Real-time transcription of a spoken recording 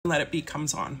Let It Be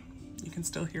comes on. You can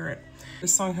still hear it.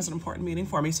 This song has an important meaning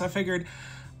for me, so I figured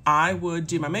I would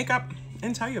do my makeup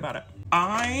and tell you about it.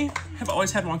 I have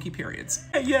always had wonky periods.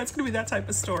 Yeah, it's gonna be that type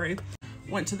of story.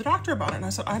 Went to the doctor about it and I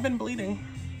said, I've been bleeding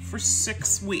for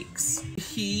 6 weeks.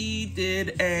 He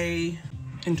did a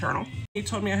internal. He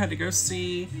told me I had to go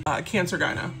see a cancer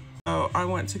gyno. So I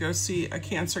went to go see a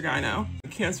cancer gyno. The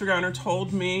cancer gyno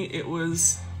told me it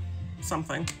was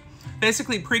something.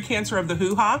 Basically pre-cancer of the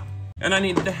hoo-ha, and I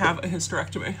needed to have a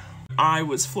hysterectomy. I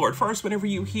was floored. First, whenever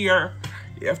you hear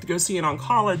you have to go see an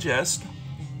oncologist,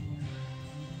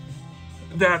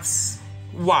 that's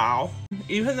wow.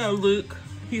 Even though Luke,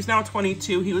 he's now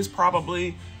 22, he was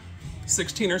probably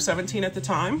 16 or 17 at the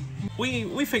time.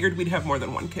 We figured we'd have more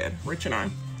than one kid, Rich and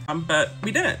I, but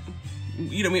we didn't.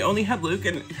 You know, we only had Luke,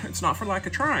 and it's not for lack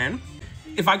of trying.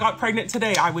 If I got pregnant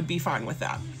today, I would be fine with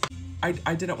that.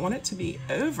 I didn't want it to be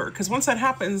over, because once that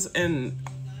happens and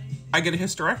I get a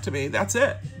hysterectomy, that's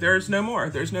it. There's no more.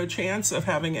 There's no chance of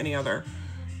having any other.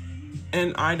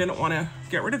 And I didn't want to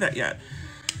get rid of that yet.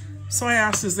 So I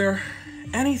asked, is there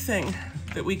anything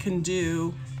that we can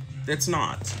do that's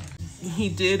not? He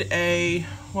did a,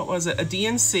 what was it, a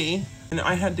DNC, and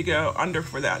I had to go under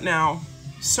for that. Now,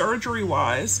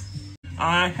 surgery-wise,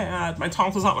 I had my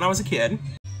tonsils out when I was a kid.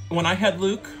 When I had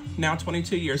Luke, now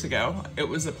 22 years ago, it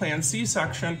was a planned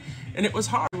C-section, and it was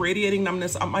hard. Radiating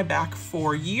numbness up my back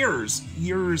for years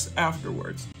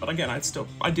afterwards. But again, I'd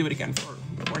do it again for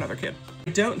another kid.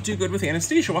 I don't do good with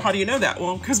anesthesia. Well, how do you know that?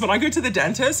 Well, because when I go to the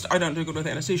dentist, I don't do good with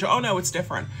anesthesia. Oh no, it's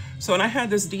different. So when I had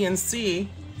this DNC,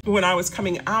 when I was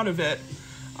coming out of it,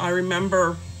 I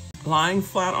remember lying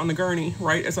flat on the gurney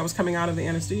right as I was coming out of the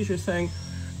anesthesia saying,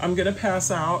 I'm gonna pass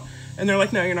out. And they're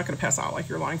like, no, you're not gonna pass out. Like,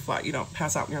 you're lying flat. You don't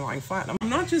pass out when you're lying flat. And I'm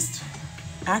not just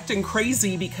acting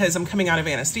crazy because I'm coming out of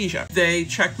anesthesia. They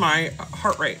checked my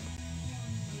heart rate.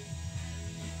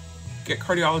 Get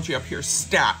cardiology up here,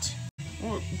 stat.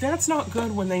 Well, that's not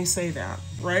good when they say that,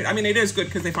 right? I mean, it is good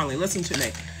because they finally listened to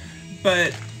me,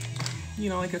 but you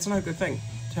know, like, it's not a good thing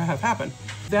to have happen.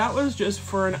 That was just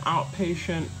for an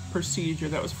outpatient procedure.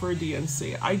 That was for a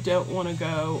DNC. I don't want to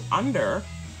go under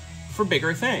for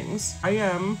bigger things. I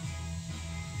am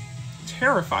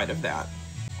terrified of that.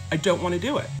 I don't want to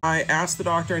do it. I asked the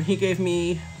doctor and he gave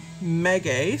me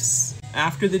Megace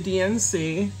after the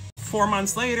DNC. 4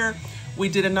 months later, we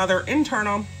did another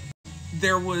internal.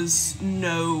 There was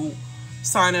no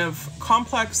sign of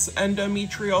complex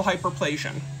endometrial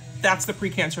hyperplasia. That's the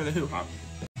precancer of the hoo-ha.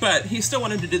 But he still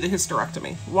wanted to do the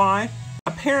hysterectomy. Why?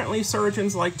 Apparently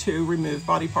surgeons like to remove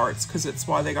body parts because it's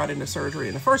why they got into surgery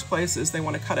in the first place, is they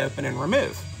want to cut open and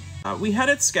remove. We had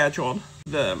it scheduled,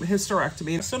 the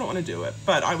hysterectomy. I still don't want to do it,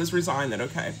 but I was resigned that,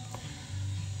 okay,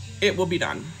 it will be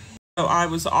done. So I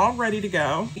was all ready to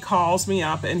go. He calls me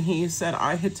up and he said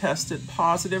I had tested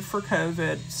positive for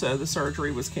COVID, so the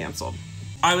surgery was canceled.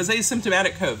 I was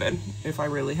asymptomatic COVID, if I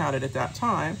really had it at that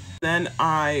time. Then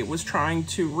I was trying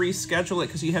to reschedule it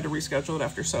because you had to reschedule it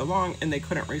after so long, and they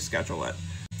couldn't reschedule it.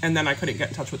 And then I couldn't get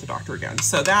in touch with the doctor again.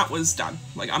 So that was done.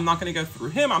 Like, I'm not gonna go through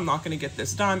him. I'm not gonna get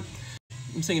this done.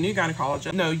 I'm seeing a new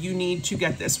gynecologist. No, you need to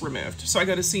get this removed. So I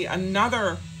go to see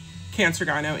another cancer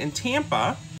gyno in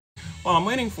Tampa. While I'm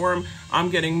waiting for him, I'm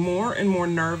getting more and more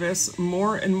nervous,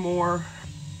 more and more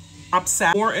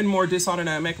upset, more and more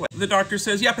dysautonomic. The doctor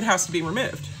says, yep, it has to be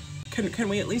removed. Can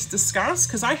we at least discuss?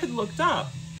 Because I had looked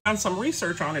up, done some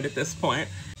research on it at this point.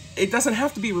 It doesn't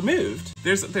have to be removed.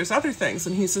 There's other things.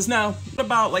 And he says, no, what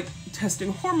about like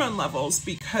testing hormone levels?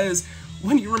 Because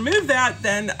when you remove that,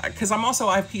 then, because I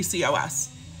have PCOS,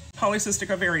 polycystic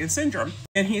ovarian syndrome.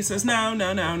 And he says,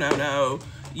 no.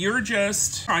 You're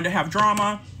just trying to have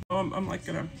drama. I'm like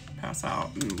gonna pass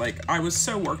out. And like, I was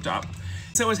so worked up.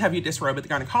 So always have you disrobe at the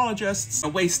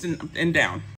gynecologist, waist and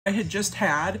down. I had just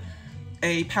had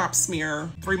a pap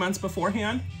smear 3 months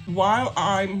beforehand. While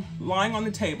I'm lying on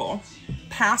the table,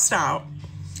 passed out,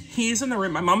 he's in the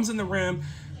room, my mom's in the room,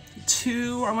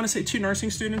 I wanna say two nursing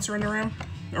students are in the room,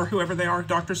 or whoever they are,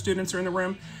 doctor students are in the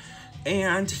room,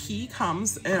 and he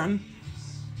comes and,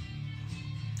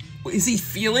 is he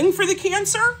feeling for the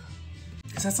cancer?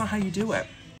 Because that's not how you do it.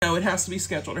 No, it has to be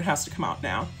scheduled, it has to come out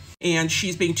now. And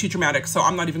she's being too dramatic, so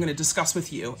I'm not even gonna discuss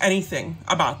with you anything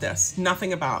about this.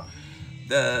 Nothing about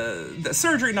the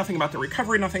surgery, nothing about the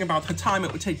recovery, nothing about the time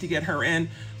it would take to get her in,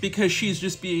 because she's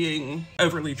just being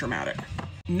overly dramatic.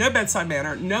 No bedside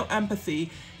manner, no empathy,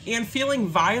 and feeling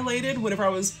violated whenever I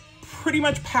was pretty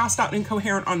much passed out and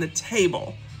incoherent on the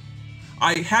table.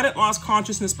 I hadn't lost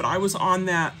consciousness, but I was on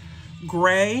that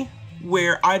gray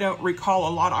where I don't recall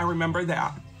a lot. I remember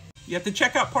that. You have to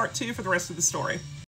check out part 2 for the rest of the story.